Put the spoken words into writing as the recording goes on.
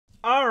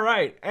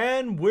Alright,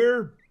 and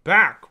we're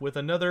back with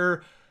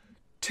another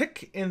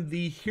tick in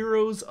the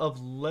Heroes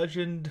of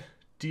Legend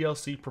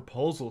DLC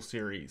proposal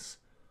series.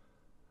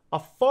 A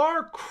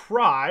far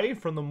cry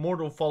from the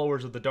mortal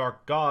followers of the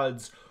Dark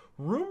Gods,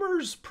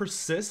 rumors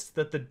persist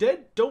that the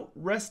dead don't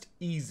rest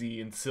easy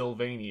in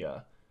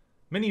Sylvania.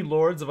 Many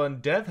lords of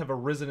undeath have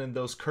arisen in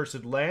those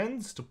cursed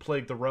lands to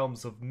plague the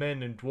realms of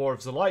men and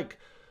dwarves alike,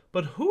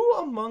 but who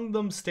among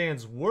them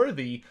stands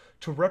worthy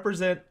to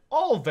represent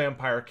all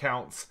vampire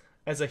counts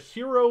as a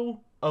hero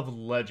of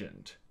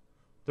legend?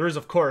 There is,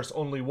 of course,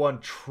 only one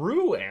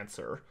true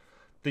answer: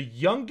 the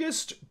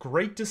youngest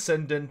great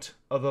descendant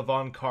of the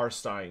von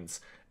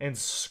Karsteins and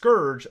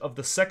scourge of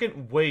the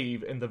second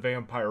wave in the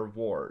vampire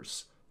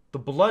wars, the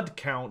Blood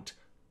Count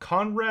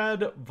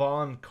Conrad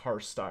von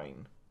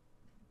Karstein.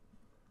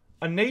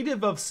 A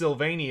native of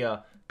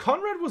Sylvania,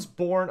 Conrad was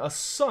born a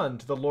son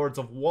to the lords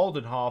of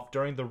Waldenhof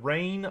during the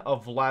reign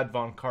of Vlad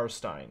von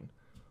Karstein.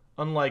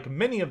 Unlike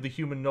many of the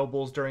human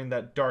nobles during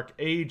that dark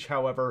age,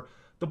 however,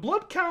 the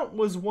Blood Count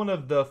was one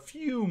of the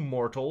few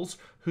mortals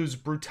whose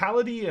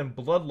brutality and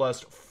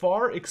bloodlust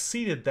far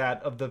exceeded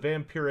that of the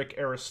vampiric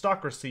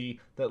aristocracy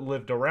that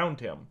lived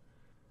around him.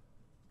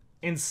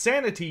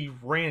 Insanity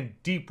ran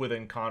deep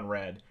within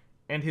Conrad,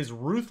 and his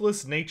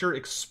ruthless nature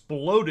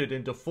exploded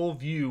into full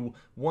view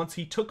once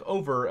he took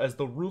over as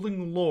the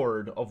ruling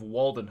lord of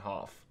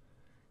Waldenhof.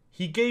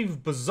 He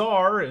gave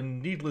bizarre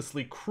and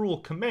needlessly cruel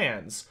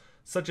commands,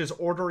 such as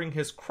ordering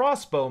his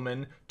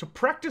crossbowmen to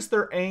practice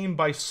their aim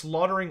by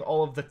slaughtering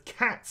all of the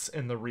cats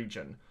in the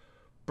region,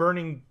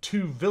 burning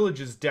 2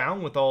 villages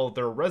down with all of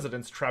their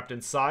residents trapped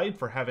inside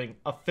for having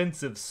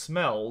offensive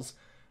smells,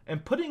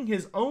 and putting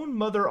his own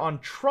mother on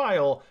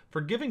trial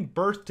for giving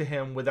birth to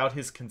him without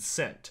his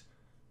consent.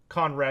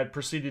 Conrad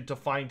proceeded to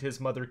find his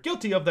mother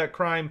guilty of that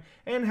crime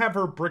and have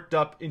her bricked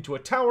up into a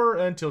tower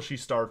until she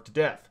starved to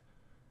death.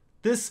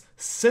 This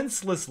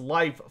senseless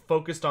life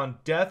focused on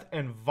death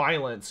and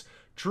violence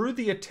drew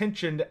the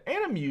attention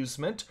and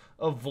amusement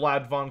of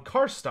Vlad von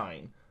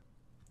Karstein.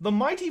 The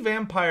mighty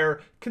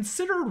vampire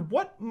considered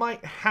what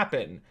might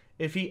happen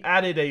if he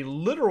added a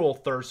literal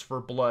thirst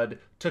for blood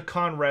to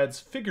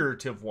Conrad's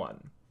figurative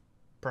one.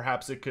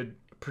 Perhaps it could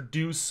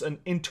produce an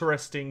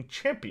interesting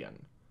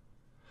champion.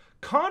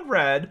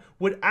 Conrad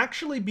would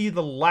actually be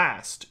the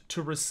last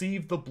to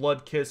receive the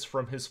blood kiss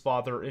from his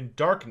father in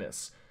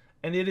darkness,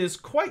 and it is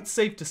quite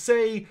safe to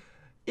say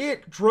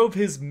it drove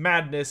his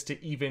madness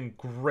to even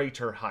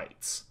greater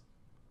heights.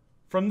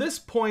 From this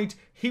point,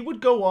 he would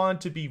go on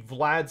to be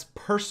Vlad's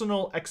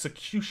personal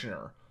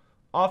executioner,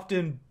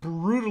 often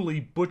brutally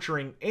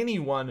butchering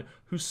anyone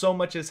who so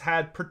much as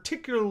had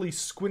particularly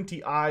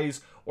squinty eyes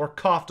or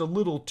coughed a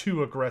little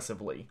too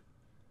aggressively.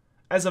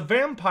 As a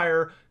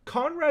vampire,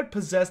 Conrad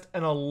possessed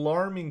an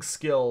alarming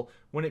skill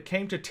when it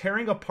came to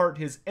tearing apart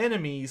his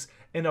enemies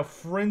in a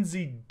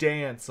frenzied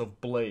dance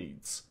of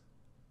blades.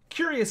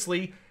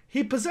 Curiously,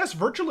 he possessed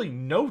virtually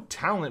no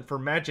talent for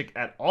magic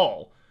at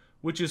all,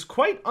 which is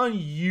quite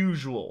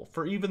unusual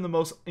for even the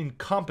most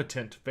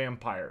incompetent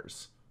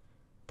vampires.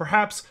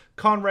 Perhaps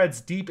Conrad's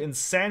deep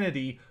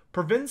insanity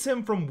prevents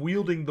him from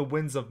wielding the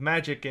winds of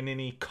magic in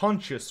any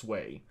conscious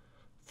way,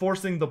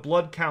 forcing the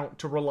Blood Count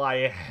to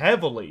rely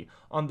heavily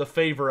on the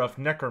favor of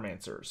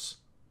necromancers.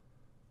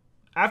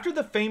 After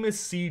the famous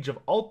siege of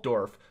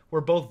Altdorf,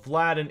 where both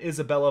Vlad and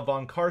Isabella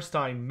von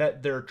Karstein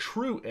met their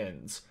true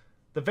ends,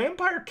 the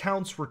vampire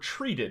counts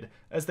retreated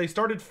as they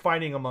started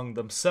fighting among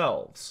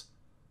themselves.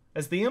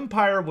 As the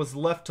Empire was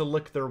left to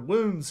lick their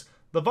wounds,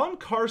 the von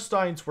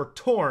Karsteins were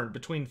torn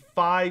between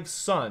 5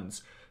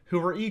 sons, who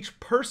were each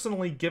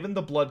personally given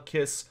the blood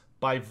kiss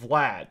by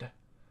Vlad.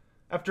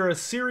 After a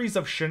series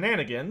of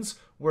shenanigans,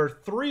 where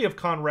 3 of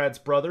Conrad's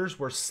brothers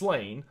were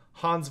slain,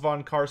 Hans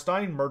von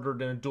Karstein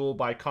murdered in a duel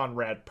by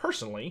Conrad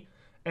personally,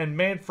 and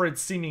Manfred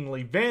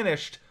seemingly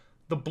vanished,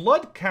 the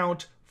Blood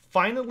Count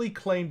finally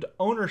claimed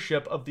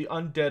ownership of the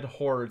undead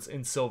hordes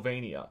in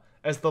Sylvania,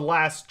 as the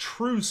last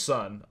true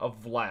son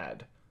of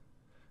Vlad.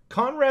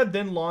 Conrad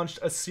then launched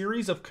a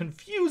series of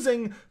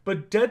confusing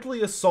but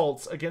deadly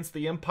assaults against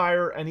the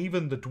Empire and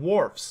even the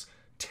dwarfs,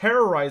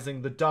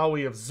 terrorizing the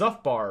Dawi of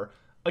Zufbar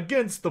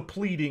against the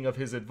pleading of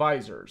his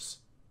advisors.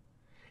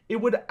 It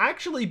would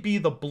actually be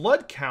the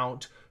Blood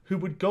Count who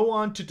would go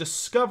on to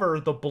discover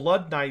the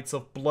Blood Knights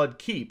of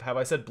Bloodkeep, have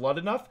I said blood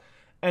enough?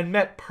 And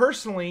met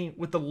personally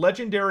with the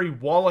legendary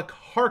Wallach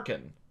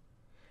Harkin.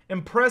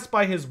 Impressed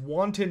by his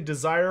wanton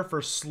desire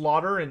for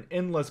slaughter and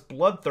endless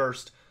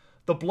bloodthirst,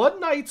 the Blood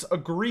Knights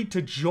agreed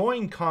to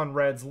join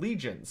Conrad's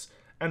legions,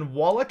 and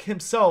Wallach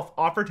himself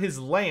offered his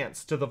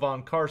lance to the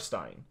von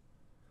Karstein.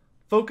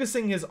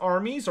 Focusing his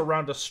armies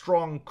around a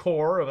strong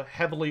core of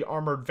heavily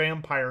armored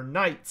vampire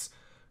knights,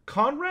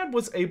 Conrad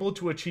was able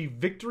to achieve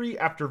victory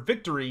after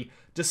victory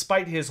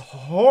despite his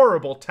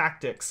horrible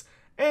tactics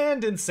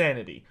and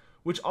insanity,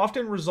 which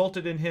often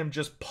resulted in him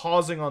just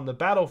pausing on the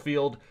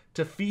battlefield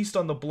to feast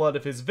on the blood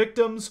of his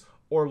victims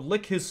or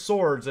lick his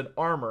swords and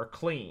armor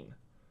clean.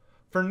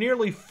 For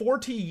nearly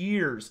 40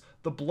 years,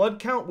 the Blood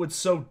Count would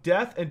sow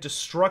death and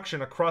destruction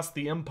across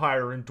the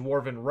Empire and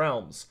Dwarven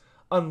realms,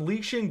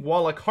 unleashing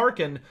Wallach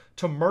Harkin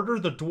to murder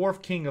the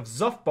Dwarf King of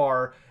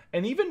Zufbar,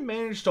 and even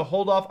managed to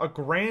hold off a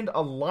grand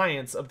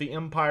alliance of the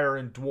Empire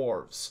and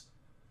dwarves.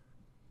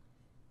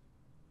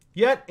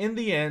 Yet, in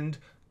the end,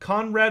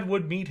 Conrad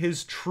would meet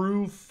his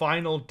true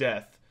final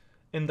death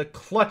in the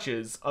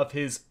clutches of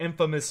his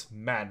infamous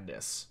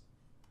madness.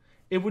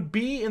 It would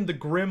be in the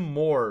grim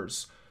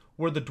moors,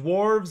 where the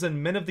dwarves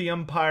and men of the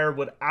Empire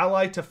would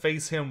ally to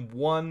face him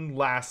one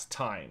last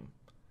time.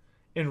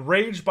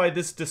 Enraged by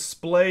this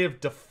display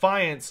of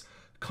defiance,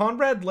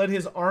 Conrad led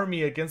his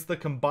army against the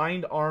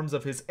combined arms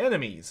of his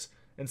enemies,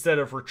 instead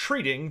of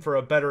retreating for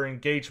a better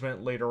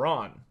engagement later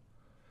on.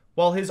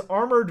 While his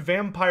armored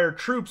vampire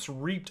troops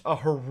reaped a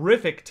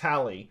horrific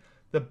tally,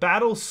 the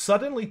battle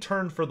suddenly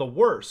turned for the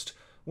worst,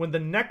 when the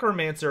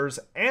necromancers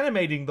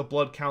animating the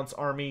Blood Count's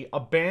army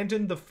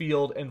abandoned the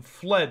field and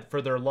fled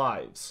for their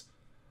lives.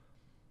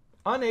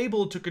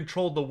 Unable to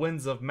control the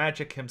winds of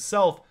magic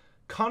himself,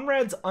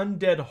 Conrad's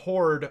undead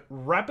horde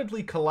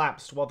rapidly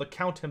collapsed while the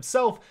Count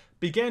himself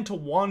began to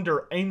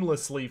wander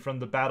aimlessly from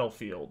the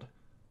battlefield.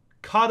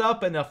 Caught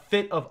up in a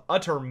fit of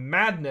utter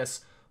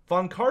madness,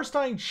 von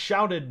Karstein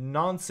shouted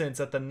nonsense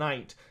at the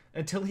knight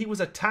until he was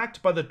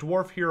attacked by the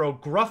dwarf hero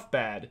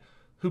Gruffbad,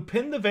 who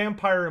pinned the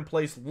vampire in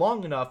place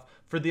long enough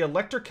for the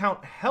Elector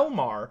Count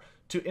Helmar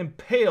to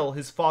impale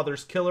his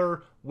father's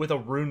killer with a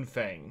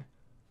runefang.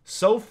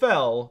 So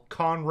fell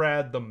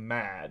Conrad the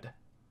Mad.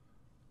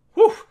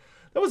 Whew,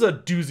 that was a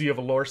doozy of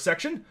a lore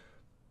section,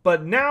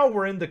 but now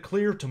we're in the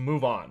clear to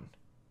move on.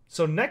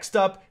 So next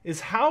up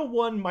is how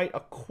one might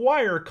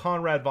acquire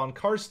Conrad von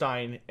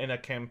Karstein in a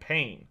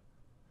campaign.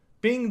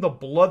 Being the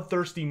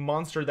bloodthirsty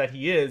monster that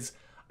he is,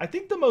 I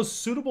think the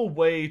most suitable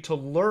way to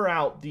lure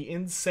out the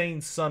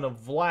insane son of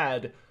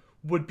Vlad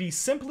would be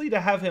simply to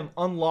have him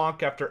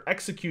unlock after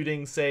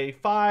executing, say,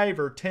 5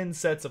 or 10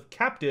 sets of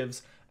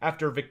captives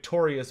after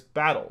victorious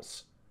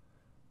battles.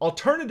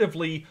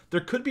 Alternatively,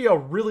 there could be a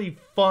really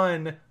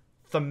fun,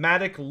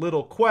 thematic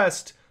little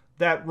quest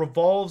that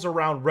revolves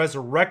around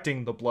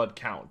resurrecting the Blood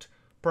Count,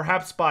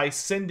 perhaps by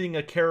sending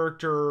a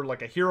character,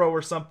 like a hero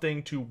or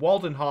something, to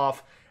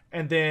Waldenhof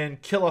and then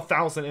kill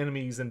 1,000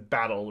 enemies in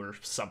battle or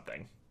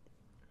something.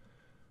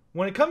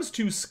 When it comes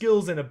to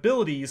skills and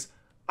abilities,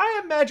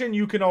 I imagine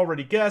you can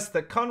already guess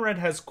that Conrad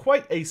has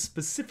quite a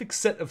specific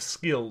set of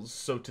skills,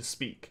 so to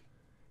speak.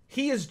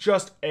 He is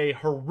just a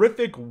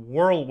horrific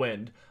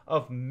whirlwind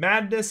of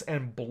madness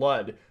and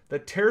blood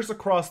that tears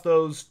across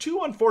those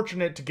too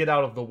unfortunate to get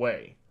out of the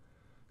way.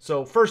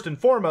 So first and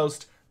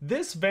foremost,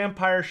 this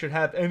vampire should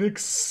have an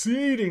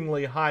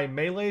exceedingly high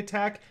melee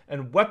attack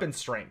and weapon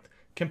strength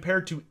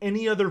compared to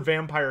any other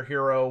vampire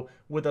hero,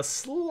 with a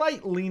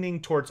slight leaning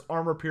towards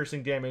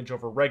armor-piercing damage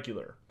over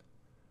regular.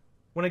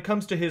 When it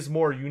comes to his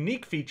more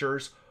unique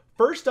features,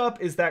 first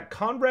up is that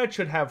Conrad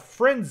should have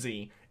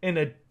Frenzy in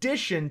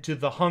addition to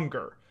the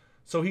Hunger,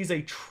 so he's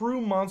a true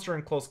monster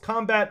in close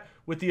combat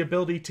with the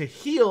ability to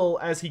heal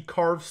as he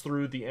carves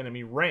through the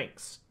enemy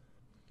ranks.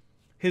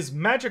 His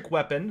magic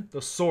weapon,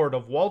 the Sword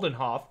of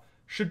Waldenhof,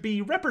 should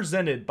be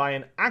represented by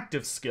an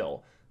active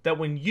skill that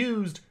when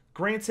used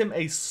grants him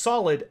a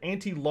solid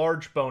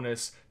anti-large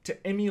bonus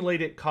to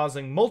emulate it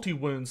causing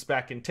multi-wounds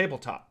back in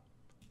tabletop.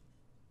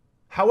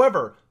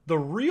 However, the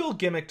real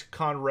gimmick to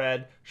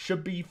Conrad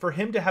should be for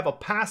him to have a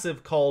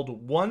passive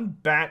called One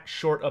Bat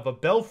Short of a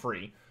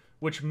Belfry,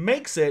 which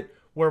makes it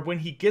where when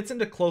he gets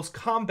into close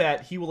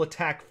combat he will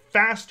attack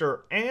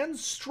faster and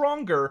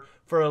stronger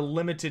for a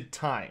limited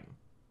time.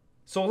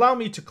 So allow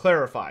me to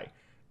clarify.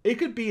 It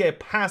could be a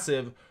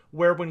passive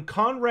where when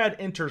Conrad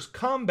enters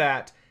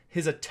combat,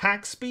 his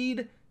attack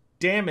speed,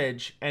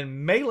 damage,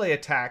 and melee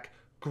attack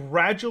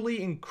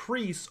gradually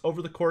increase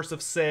over the course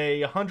of,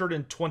 say,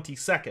 120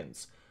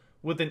 seconds,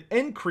 with an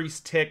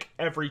increased tick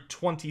every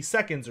 20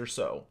 seconds or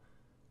so.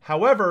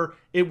 However,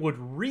 it would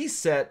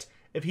reset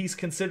if he's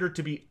considered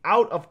to be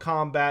out of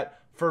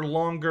combat for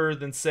longer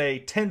than, say,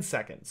 10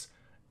 seconds,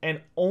 and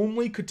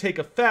only could take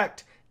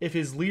effect if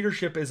his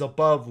leadership is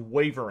above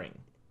wavering.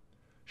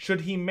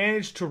 Should he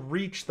manage to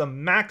reach the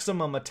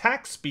maximum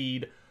attack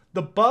speed,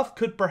 the buff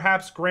could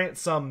perhaps grant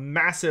some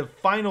massive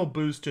final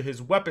boost to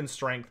his weapon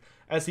strength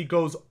as he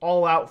goes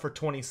all out for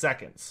 20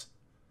 seconds.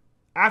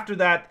 After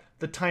that,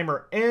 the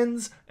timer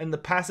ends and the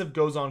passive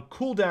goes on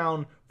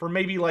cooldown for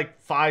maybe like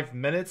 5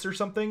 minutes or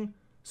something.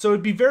 So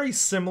it'd be very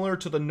similar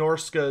to the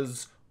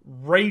Norska's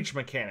rage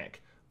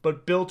mechanic,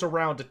 but built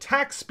around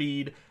attack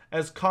speed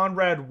as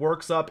Conrad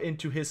works up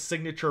into his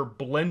signature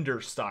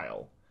blender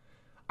style.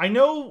 I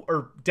know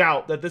or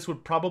doubt that this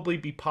would probably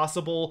be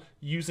possible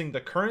using the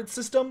current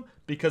system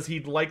because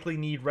he'd likely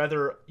need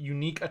rather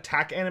unique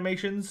attack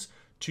animations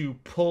to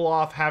pull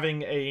off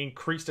having an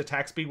increased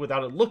attack speed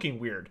without it looking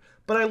weird,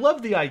 but I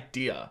love the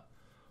idea.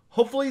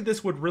 Hopefully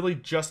this would really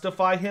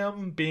justify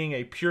him being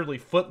a purely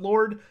foot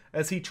lord,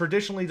 as he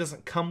traditionally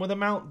doesn't come with a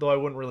mount, though I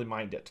wouldn't really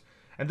mind it.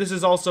 And this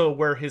is also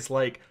where his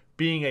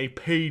being a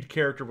paid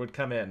character would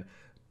come in,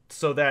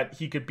 so that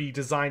he could be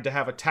designed to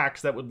have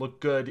attacks that would look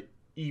good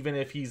even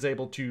if he's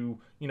able to,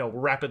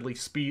 rapidly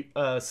speed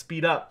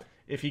up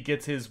if he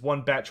gets his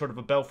One Bat Short of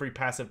a Belfry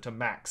passive to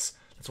max.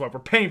 That's why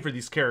we're paying for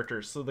these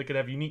characters, so they could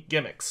have unique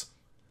gimmicks.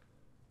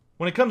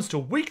 When it comes to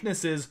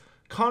weaknesses,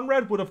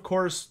 Conrad would of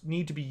course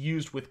need to be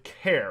used with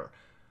care.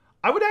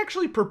 I would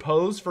actually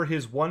propose for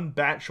his one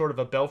bat short of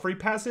a Belfry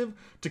passive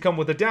to come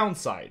with a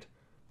downside.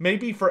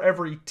 Maybe for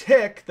every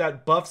tick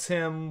that buffs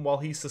him while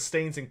he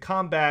sustains in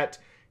combat,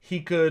 he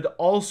could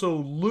also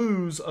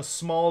lose a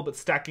small but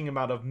stacking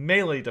amount of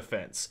melee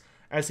defense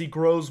as he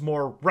grows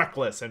more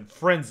reckless and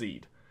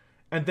frenzied.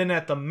 And then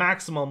at the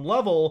maximum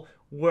level,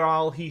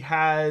 while he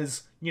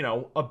has,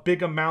 a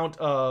big amount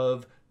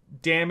of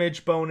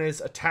damage bonus,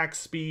 attack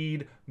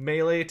speed,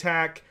 melee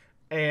attack,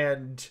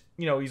 and,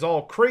 he's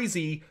all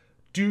crazy,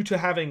 due to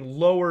having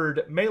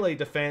lowered melee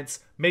defense,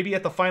 maybe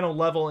at the final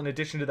level, in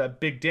addition to that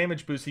big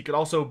damage boost, he could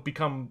also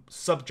become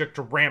subject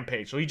to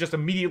rampage. So he just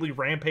immediately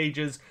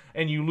rampages,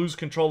 and you lose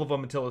control of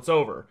him until it's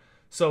over.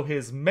 So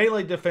his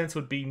melee defense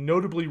would be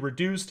notably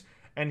reduced,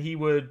 and he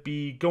would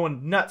be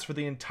going nuts for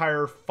the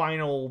entire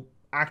final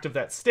act of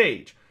that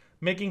stage,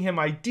 making him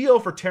ideal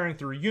for tearing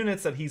through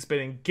units that he's been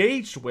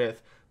engaged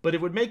with, but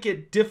it would make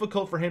it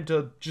difficult for him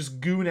to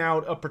just goon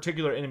out a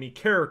particular enemy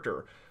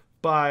character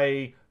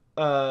by...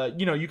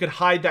 you could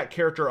hide that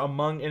character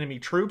among enemy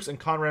troops, and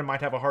Conrad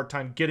might have a hard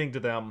time getting to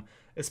them,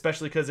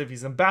 especially because if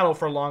he's in battle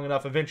for long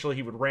enough, eventually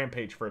he would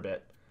rampage for a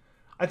bit.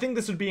 I think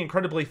this would be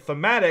incredibly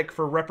thematic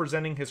for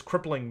representing his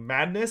crippling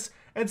madness,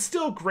 and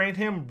still grant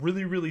him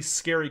really, really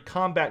scary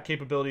combat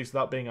capabilities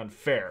without being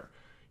unfair.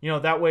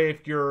 That way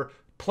if you're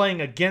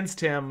playing against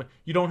him,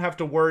 you don't have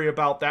to worry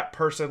about that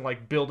person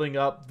building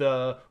up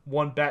the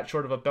one bat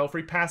short of a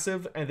Belfry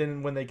passive, and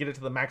then when they get it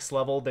to the max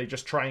level, they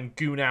just try and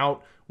goon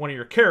out one of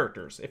your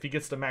characters. If he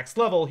gets to max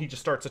level, he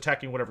just starts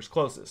attacking whatever's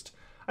closest.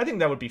 I think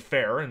that would be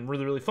fair and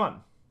really, really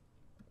fun.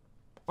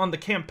 On the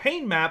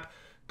campaign map,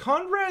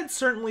 Conrad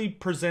certainly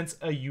presents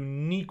a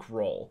unique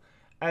role,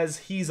 as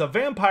he's a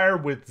vampire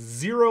with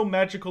 0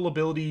 magical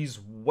abilities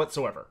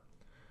whatsoever.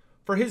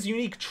 For his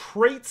unique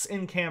traits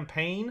in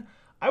campaign,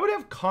 I would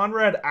have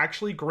Conrad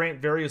actually grant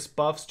various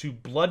buffs to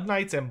Blood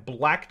Knights and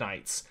Black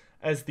Knights,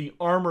 as the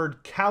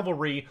armored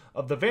cavalry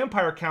of the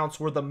vampire counts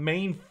were the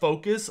main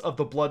focus of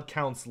the Blood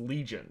Counts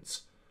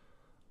legions.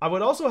 I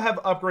would also have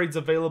upgrades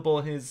available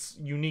in his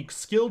unique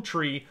skill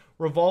tree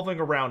revolving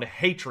around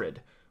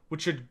hatred,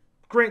 which should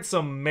grant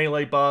some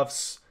melee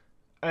buffs,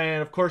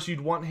 and of course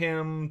you'd want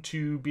him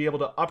to be able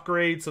to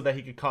upgrade so that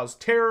he could cause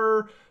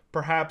terror.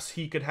 Perhaps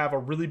he could have a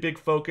really big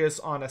focus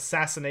on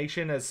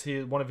assassination as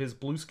one of his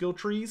blue skill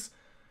trees.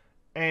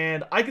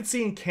 And I could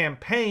see in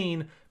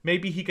campaign,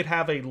 maybe he could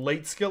have a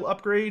late skill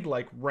upgrade,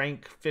 like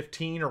rank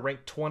 15 or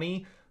rank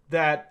 20,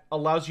 that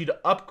allows you to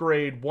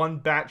upgrade one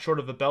bat short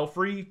of the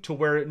Belfry to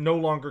where it no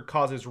longer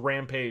causes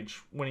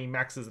rampage when he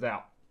maxes it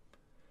out.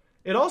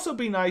 It'd also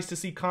be nice to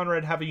see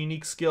Conrad have a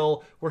unique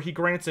skill where he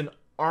grants an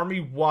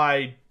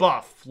army-wide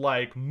buff,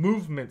 like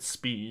movement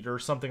speed or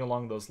something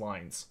along those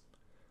lines.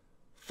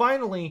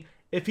 Finally,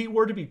 if he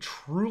were to be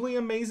truly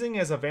amazing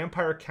as a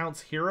Vampire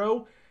Counts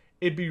hero,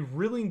 it'd be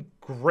really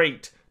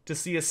great to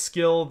see a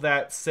skill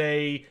that,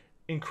 say,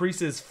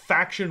 increases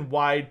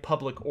faction-wide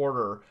public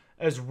order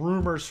as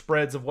rumor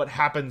spreads of what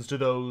happens to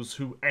those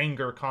who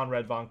anger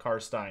Conrad von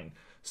Karstein.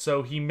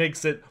 So he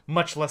makes it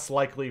much less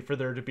likely for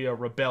there to be a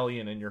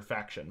rebellion in your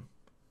faction.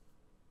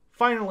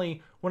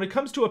 Finally, when it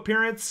comes to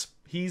appearance,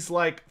 he's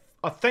like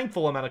a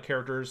thankful amount of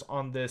characters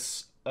on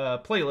this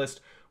playlist,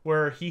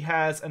 where he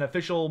has an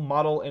official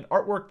model and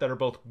artwork that are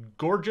both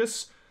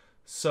gorgeous,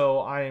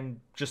 so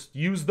I'm just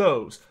use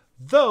those.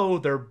 Though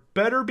there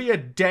better be a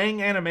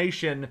dang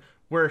animation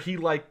where he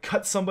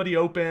cuts somebody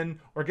open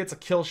or gets a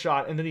kill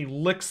shot and then he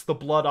licks the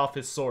blood off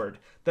his sword.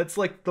 That's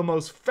the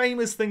most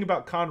famous thing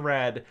about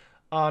Conrad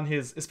on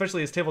his,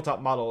 especially his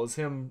tabletop model, is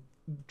him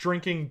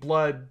drinking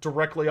blood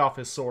directly off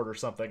his sword or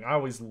something. I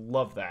always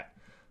love that.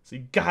 So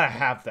you gotta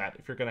have that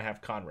if you're gonna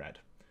have Conrad.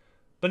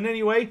 But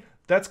anyway,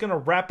 that's gonna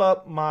wrap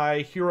up my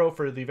hero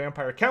for the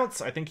Vampire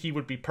Counts. I think he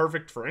would be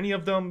perfect for any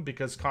of them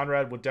because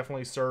Conrad would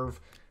definitely serve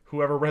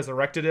whoever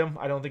resurrected him.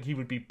 I don't think he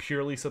would be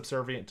purely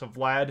subservient to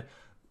Vlad,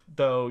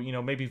 though,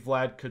 maybe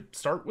Vlad could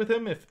start with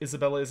him if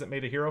Isabella isn't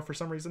made a hero for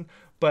some reason.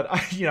 But,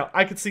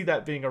 I could see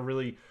that being a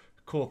really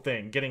cool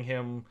thing, getting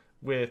him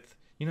with,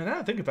 now that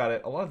I think about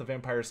it, a lot of the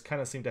vampires kind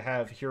of seem to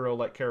have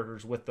hero-like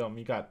characters with them.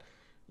 You got,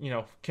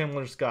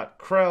 Kimmler's got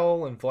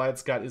Krell, and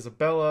Vlad's got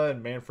Isabella,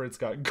 and Manfred's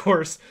got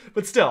Gorse.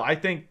 But still, I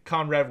think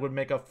Conrad would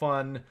make a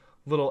fun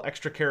little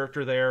extra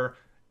character there.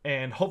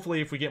 And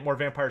hopefully if we get more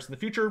vampires in the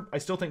future, I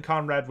still think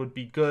Conrad would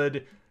be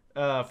good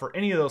for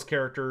any of those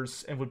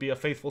characters and would be a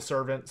faithful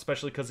servant,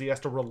 especially because he has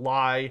to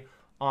rely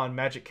on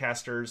magic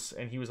casters,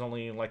 and he was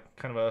only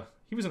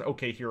he was an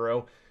okay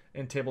hero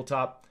in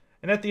tabletop.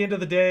 And at the end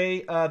of the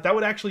day, that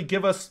would actually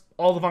give us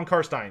all the von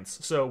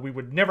Karsteins, so we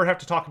would never have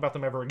to talk about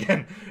them ever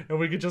again, and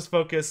we could just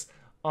focus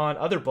on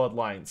other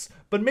bloodlines.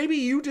 But maybe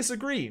you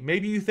disagree.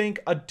 Maybe you think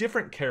a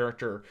different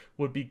character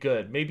would be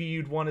good. Maybe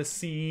you'd want to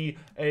see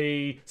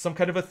some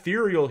kind of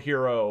ethereal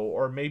hero,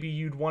 or maybe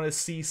you'd want to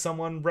see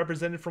someone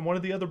represented from one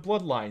of the other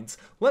bloodlines.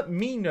 Let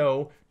me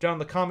know down in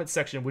the comments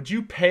section. Would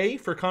you pay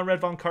for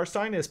Conrad von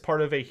Karstein as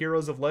part of a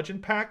Heroes of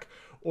Legend pack?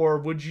 Or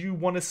would you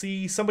want to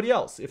see somebody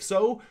else? If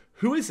so,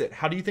 who is it?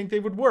 How do you think they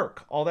would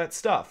work? All that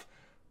stuff.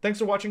 Thanks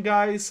for watching,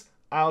 guys.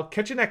 I'll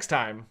catch you next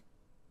time.